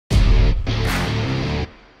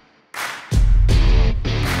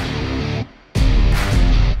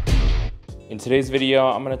today's video,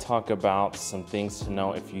 I'm going to talk about some things to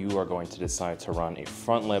know if you are going to decide to run a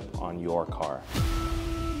front lip on your car.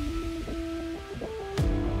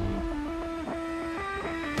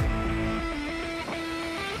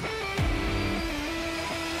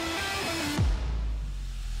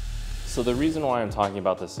 So the reason why I'm talking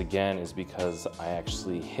about this again is because I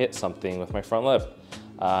actually hit something with my front lip.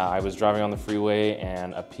 I was driving on the freeway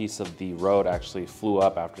and a piece of the road actually flew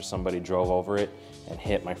up after somebody drove over it and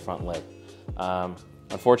hit my front lip.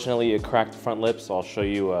 Unfortunately, it cracked the front lip, so I'll show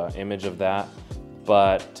you an image of that.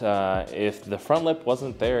 But if the front lip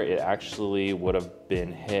wasn't there, it actually would have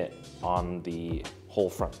been hit on the whole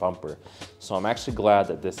front bumper. So I'm actually glad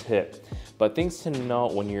that this hit. But things to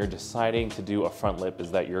note when you're deciding to do a front lip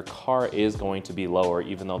is that your car is going to be lower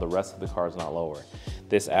even though the rest of the car is not lower.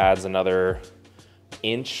 This adds another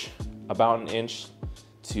inch, about an inch,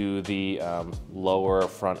 to the lower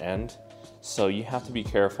front end. So you have to be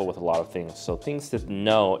careful with a lot of things. So things to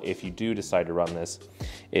know if you do decide to run this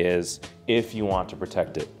is if you want to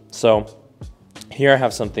protect it. So here I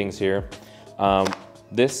have some things here.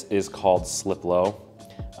 This is called Slip Low.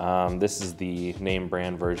 This is the name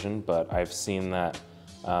brand version, but I've seen that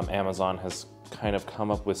Amazon has kind of come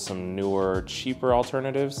up with some newer, cheaper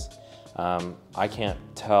alternatives. I can't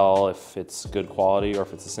tell if it's good quality or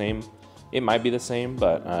if it's the same. It might be the same,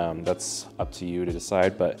 but that's up to you to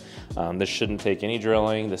decide. But this shouldn't take any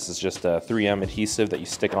drilling. This is just a 3M adhesive that you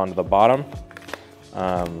stick onto the bottom.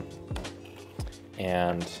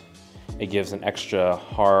 And it gives an extra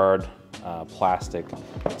hard plastic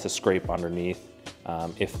to scrape underneath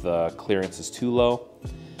if the clearance is too low.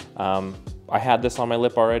 I had this on my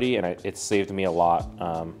lip already and it saved me a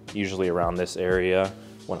lot, usually around this area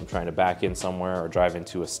when I'm trying to back in somewhere or drive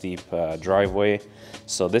into a steep driveway.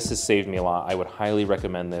 So this has saved me a lot. I would highly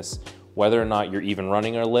recommend this, whether or not you're even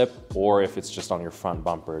running a lip or if it's just on your front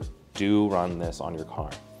bumper. Do run this on your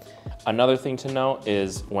car. Another thing to note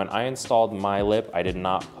is when I installed my lip, I did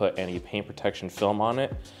not put any paint protection film on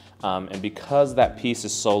it. And because that piece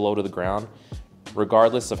is so low to the ground,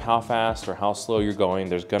 regardless of how fast or how slow you're going,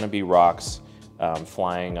 there's gonna be rocks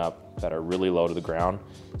flying up that are really low to the ground.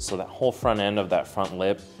 So that whole front end of that front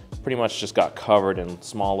lip pretty much just got covered in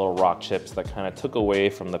small little rock chips that kind of took away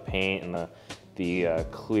from the paint and the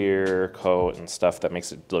clear coat and stuff that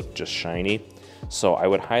makes it look just shiny. So I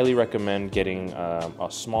would highly recommend getting a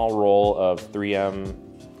small roll of 3M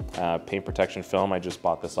paint protection film. I just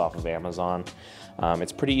bought this off of Amazon.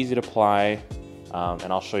 It's pretty easy to apply, and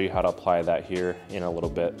I'll show you how to apply that here in a little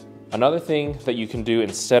bit. Another thing that you can do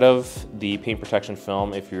instead of the paint protection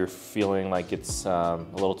film, if you're feeling like it's a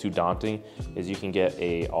little too daunting, is you can get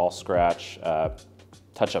a all scratch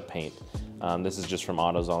touch-up paint. This is just from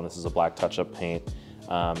AutoZone. This is a black touch-up paint,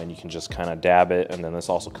 and you can just kind of dab it. And then this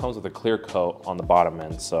also comes with a clear coat on the bottom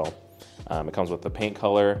end. So it comes with the paint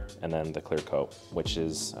color and then the clear coat, which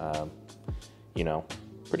is, you know,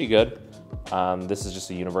 pretty good. This is just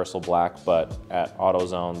a universal black, but at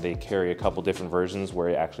AutoZone they carry a couple different versions where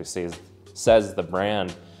it actually says the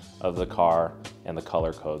brand of the car and the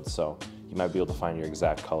color code, so you might be able to find your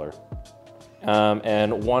exact color.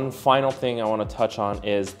 And one final thing I want to touch on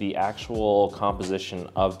is the actual composition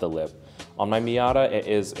of the lip. On my Miata, it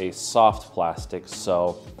is a soft plastic,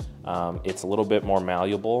 so it's a little bit more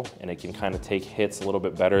malleable and it can kind of take hits a little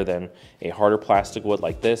bit better than a harder plastic would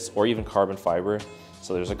like this, or even carbon fiber.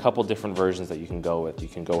 So there's a couple different versions that you can go with. You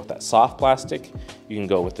can go with that soft plastic, you can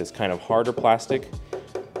go with this kind of harder plastic,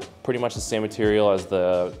 pretty much the same material as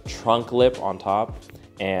the trunk lip on top,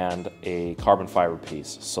 and a carbon fiber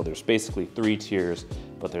piece. So there's basically 3 tiers,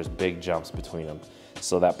 but there's big jumps between them.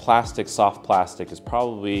 So that plastic, soft plastic, is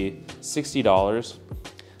probably $60.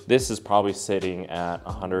 This is probably sitting at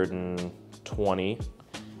 $120,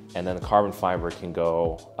 and then the carbon fiber can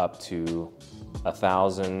go up to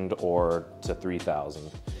 $1,000 or to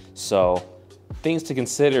 $3,000. So things to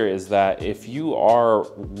consider is that if you are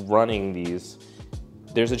running these,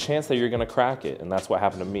 there's a chance that you're gonna crack it, and that's what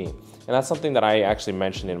happened to me. And that's something that I actually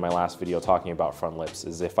mentioned in my last video talking about front lips,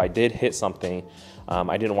 is if I did hit something,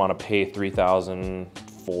 I didn't wanna pay $3,000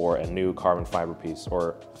 for a new carbon fiber piece,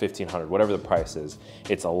 or $1,500, whatever the price is.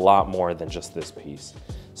 It's a lot more than just this piece.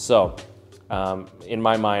 So in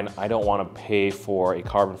my mind, I don't want to pay for a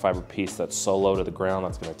carbon fiber piece that's so low to the ground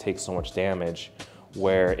that's going to take so much damage,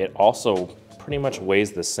 where it also pretty much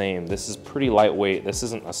weighs the same. This is pretty lightweight. This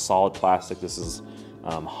isn't a solid plastic. This is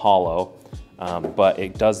hollow, but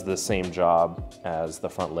it does the same job as the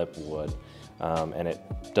front lip would, and it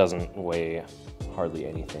doesn't weigh hardly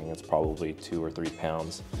anything. It's probably 2 or 3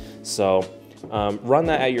 pounds. So run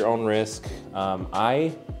that at your own risk.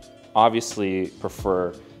 I obviously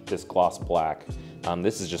prefer this gloss black.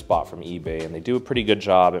 This is just bought from eBay, and they do a pretty good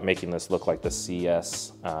job at making this look like the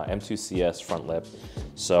M2 CS front lip.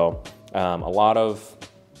 So a lot of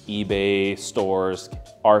eBay stores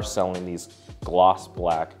are selling these gloss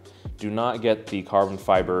black. Do not get the carbon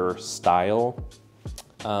fiber style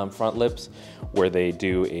front lips where they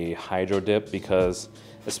do a hydro dip, because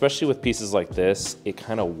especially with pieces like this, it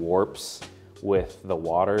kind of warps with the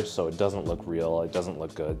water, so it doesn't look real, it doesn't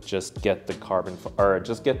look good. Just get the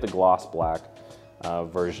just get the gloss black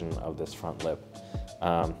version of this front lip,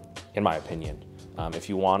 in my opinion. If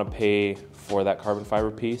you want to pay for that carbon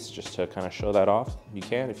fiber piece just to kind of show that off, you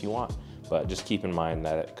can if you want, but just keep in mind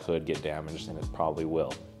that it could get damaged, and it probably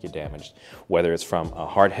will get damaged, whether it's from a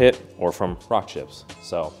hard hit or from rock chips.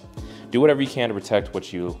 So do whatever you can to protect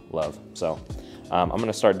what you love. So I'm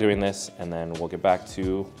gonna start doing this, and then we'll get back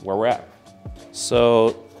to where we're at.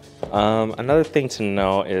 So another thing to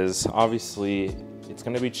know is obviously it's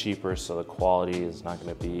gonna be cheaper, so the quality is not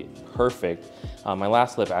gonna be perfect. My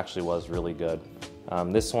last lip actually was really good.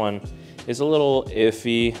 This one is a little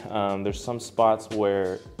iffy. There's some spots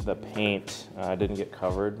where the paint didn't get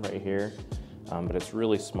covered right here, but it's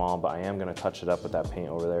really small, but I am gonna touch it up with that paint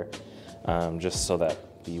over there, just so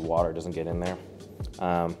that the water doesn't get in there.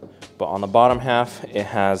 But on the bottom half, it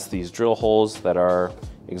has these drill holes that are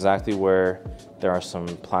exactly where there are some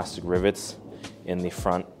plastic rivets in the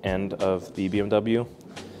front end of the BMW.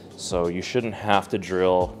 So you shouldn't have to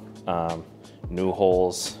drill new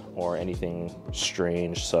holes or anything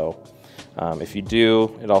strange. So if you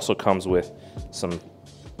do, it also comes with some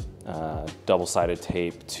double-sided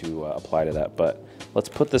tape to apply to that. But let's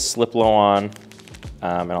put this slip low on,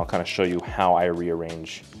 and I'll kind of show you how I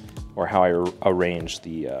rearrange, or how I arrange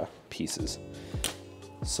the pieces.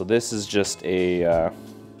 So this is just a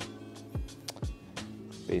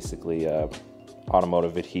basically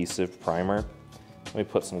automotive adhesive primer. Let me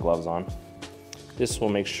put some gloves on. This will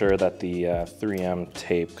make sure that the 3M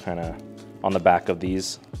tape kind of on the back of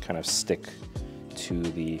these kind of stick to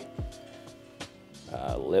the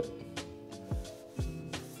lip.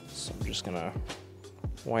 So I'm just gonna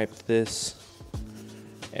wipe this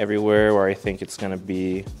everywhere where I think it's gonna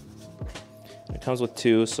be. It comes with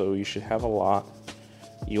 2, so you should have a lot.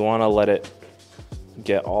 You wanna let it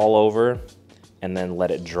get all over and then let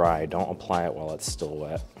it dry. Don't apply it while it's still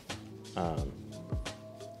wet.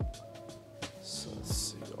 So let's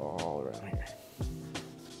see, all around here.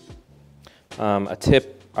 A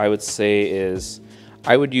tip I would say is,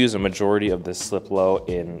 I would use a majority of this slip low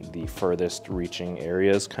in the furthest reaching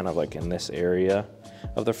areas, kind of like in this area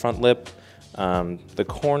of the front lip. The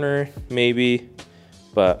corner maybe,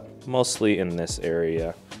 but mostly in this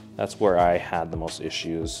area. That's where I had the most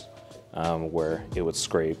issues, where it would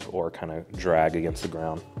scrape or kind of drag against the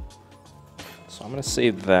ground. So I'm gonna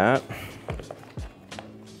save that.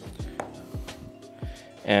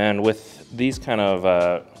 And with these kind of,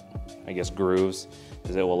 I guess, grooves,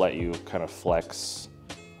 is it will let you kind of flex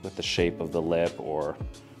with the shape of the lip or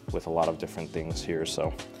with a lot of different things here.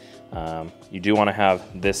 So you do want to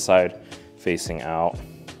have this side facing out.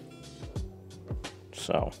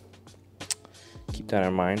 So keep that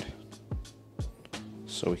in mind.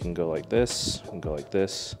 So we can go like this, and go like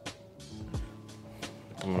this.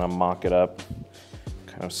 I'm gonna mock it up,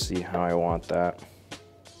 kind of see how I want that.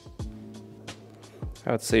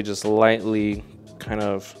 I would say just lightly kind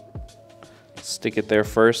of stick it there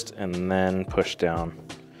first and then push down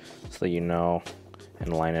so that you know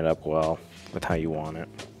and line it up well with how you want it.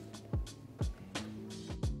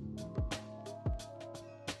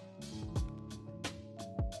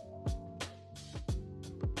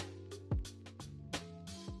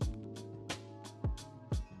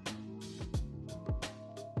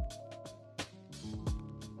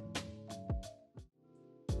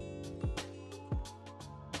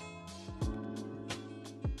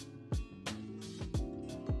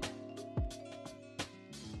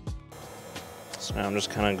 So now I'm just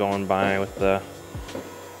kind of going by with the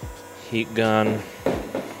heat gun,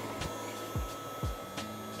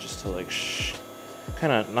 just to like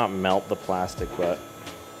kind of not melt the plastic, but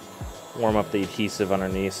warm up the adhesive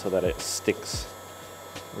underneath so that it sticks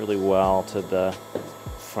really well to the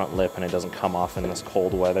front lip and it doesn't come off in this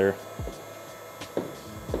cold weather.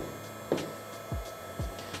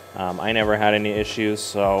 I never had any issues,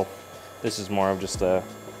 so this is more of just a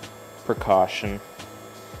precaution.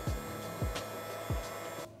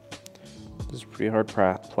 This is pretty hard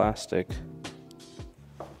plastic.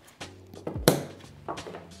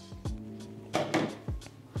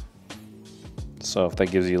 So if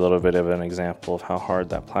that gives you a little bit of an example of how hard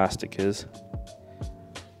that plastic is.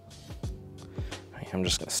 I'm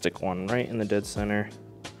just gonna stick one right in the dead center,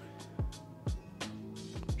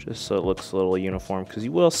 just so it looks a little uniform, because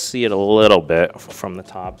you will see it a little bit from the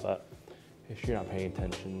top, but if you're not paying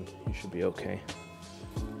attention, you should be okay.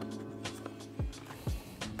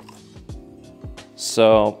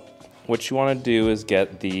 So what you want to do is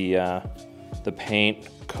get the paint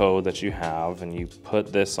coat that you have, and you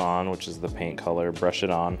put this on, which is the paint color, brush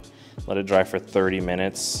it on, let it dry for 30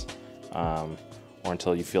 minutes or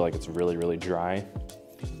until you feel like it's really, really dry,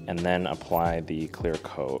 and then apply the clear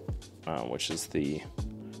coat, which is the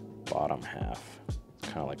bottom half. It's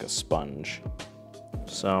kind of like a sponge.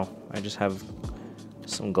 So I just have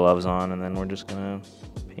some gloves on, and then we're just gonna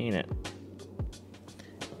paint it.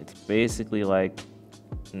 It's basically like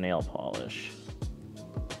nail polish.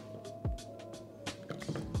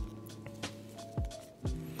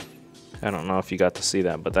 I don't know if you got to see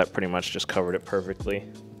that, but that pretty much just covered it perfectly.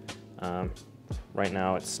 Right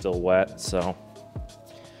now it's still wet, so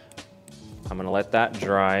I'm gonna let that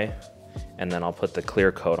dry, and then I'll put the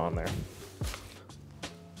clear coat on there.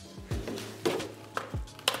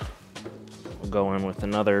 We'll go in with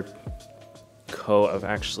another coat of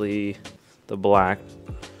actually the black,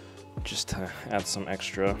 just to add some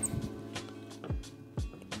extra.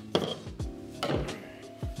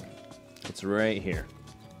 It's right here.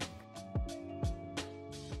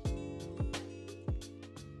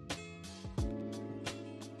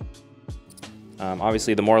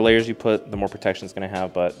 Obviously, the more layers you put, the more protection it's going to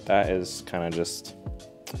have, but that is kind of just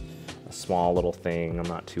a small little thing. I'm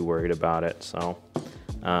not too worried about it. So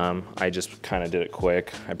I just kind of did it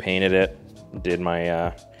quick. I painted it, did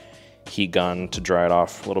my heat gun to dry it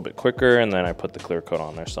off a little bit quicker, and then I put the clear coat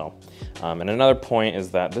on there. So, and another point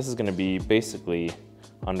is that this is going to be basically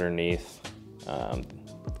underneath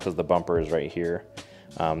because the bumper is right here.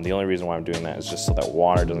 The only reason why I'm doing that is just so that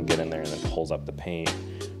water doesn't get in there and then pulls up the paint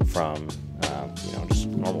from you know, just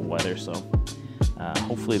normal weather. So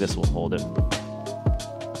hopefully this will hold it.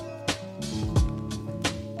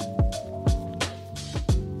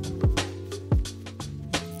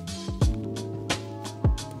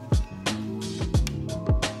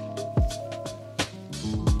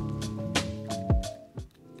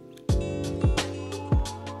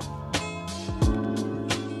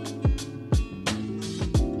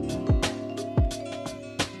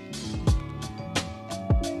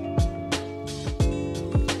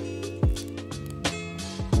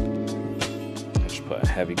 Put a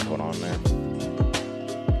heavy coat on there.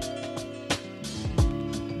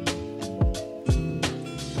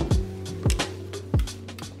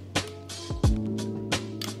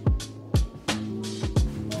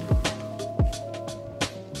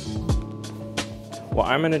 What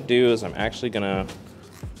I'm gonna do is I'm actually gonna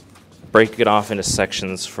break it off into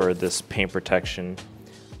sections for this paint protection,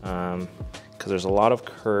 because there's a lot of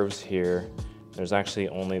curves here. There's actually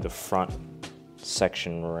only the front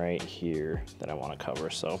section right here that I want to cover.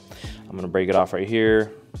 So I'm going to break it off right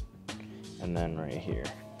here and then right here,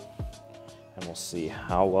 and we'll see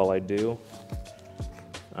how well I do.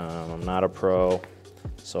 I'm not a pro,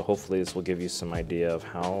 so hopefully this will give you some idea of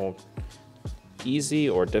how easy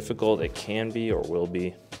or difficult it can be or will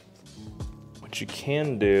be. What you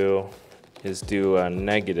can do is do a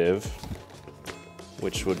negative,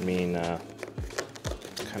 which would mean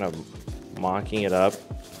kind of mocking it up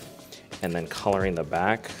and then coloring the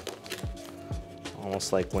back,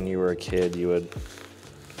 almost like when you were a kid you would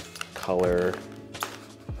color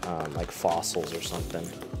like fossils or something.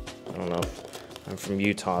 I don't know, I'm from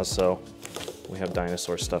Utah, so we have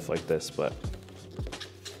dinosaur stuff like this, but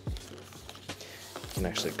you can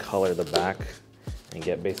actually color the back and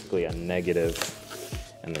get basically a negative,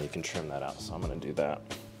 and then you can trim that out. So I'm gonna do that.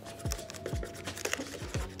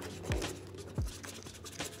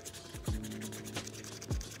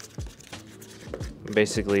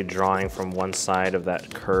 Basically drawing from one side of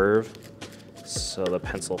that curve so the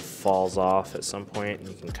pencil falls off at some point, and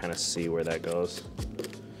you can kind of see where that goes.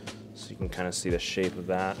 So you can kind of see the shape of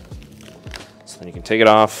that. So then you can take it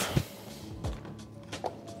off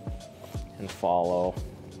and follow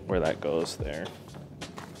where that goes there.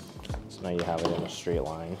 So now you have it in a straight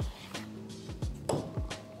line.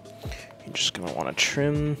 You're just gonna want to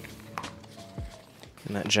trim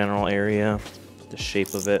in that general area, the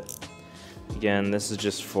shape of it. Again, this is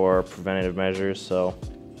just for preventative measures, so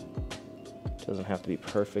it doesn't have to be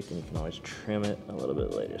perfect, and you can always trim it a little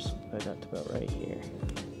bit later. So I got to about right here.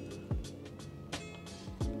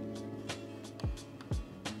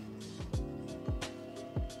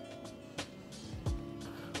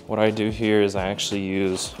 What I do here is I actually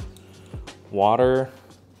use water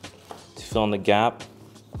to fill in the gap.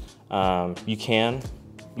 You can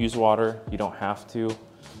use water, you don't have to,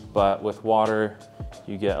 but with water,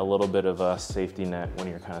 you get a little bit of a safety net when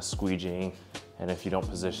you're kind of squeegeeing And if you don't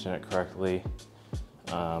position it correctly,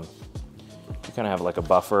 you kind of have like a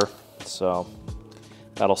buffer. So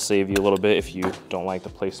that'll save you a little bit if you don't like the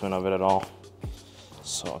placement of it at all.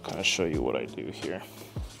 So I'll kind of show you what I do here.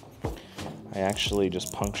 I actually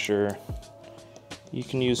just puncture. You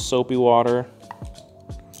can use soapy water.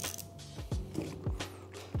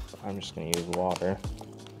 I'm just gonna use water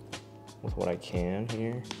with what I can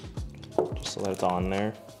here, just so that it's on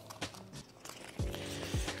there.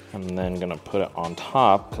 I'm then gonna put it on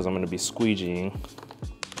top because I'm gonna be squeegeeing.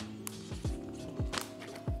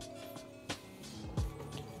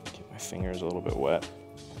 Get my fingers a little bit wet.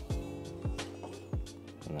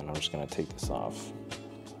 And then I'm just gonna take this off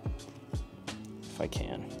if I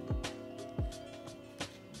can.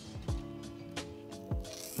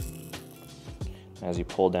 As you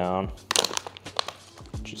pull down,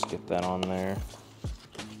 just get that on there.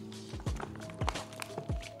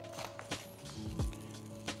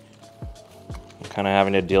 I'm kind of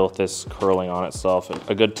having to deal with this curling on itself.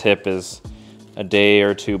 A good tip is a day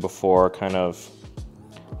or two before, kind of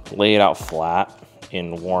lay it out flat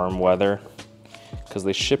in warm weather, because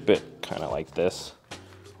they ship it kind of like this,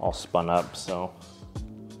 all spun up, so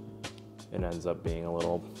it ends up being a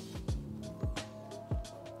little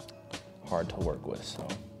hard to work with. So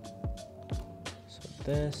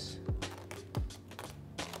this,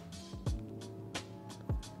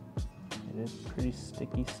 it is pretty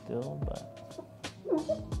sticky still, but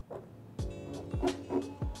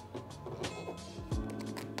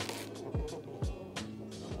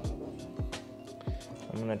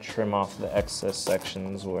I'm gonna trim off the excess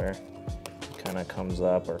sections where it kind of comes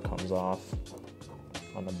up or comes off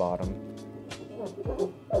on the bottom.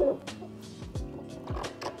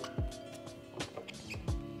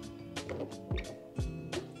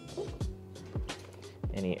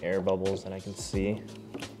 Any air bubbles that I can see.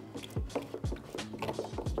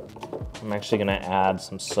 I'm actually gonna add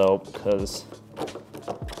some soap because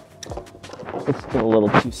it's still a little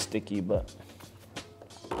too sticky, but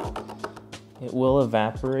it will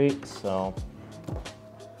evaporate. So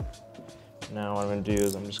now what I'm gonna do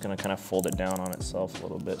is I'm just gonna kind of fold it down on itself a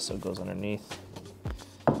little bit so it goes underneath.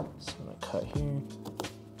 So I'm gonna cut here.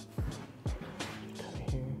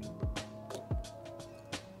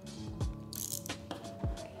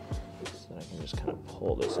 Just kind of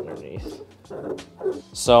pull this underneath.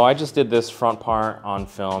 So I just did this front part on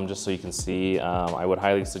film just so you can see. I would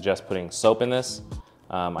highly suggest putting soap in this.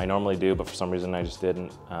 I normally do, but for some reason I just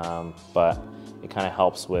didn't. But it kind of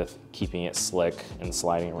helps with keeping it slick and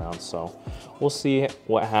sliding around. So we'll see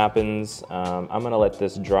what happens. I'm gonna let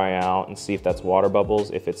this dry out and see if that's water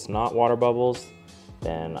bubbles. If it's not water bubbles,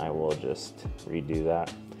 then I will just redo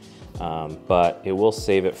that. But it will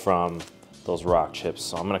save it from those rock chips.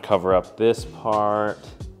 So I'm gonna cover up this part.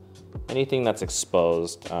 Anything that's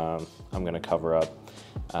exposed, I'm gonna cover up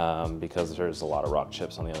because there's a lot of rock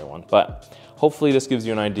chips on the other one. But hopefully this gives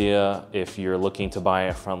you an idea if you're looking to buy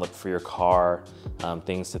a front lip for your car,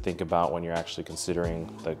 things to think about when you're actually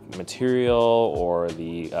considering the material or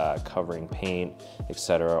the covering paint,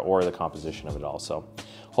 etc., or the composition of it all. So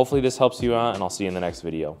hopefully this helps you out, and I'll see you in the next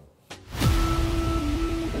video.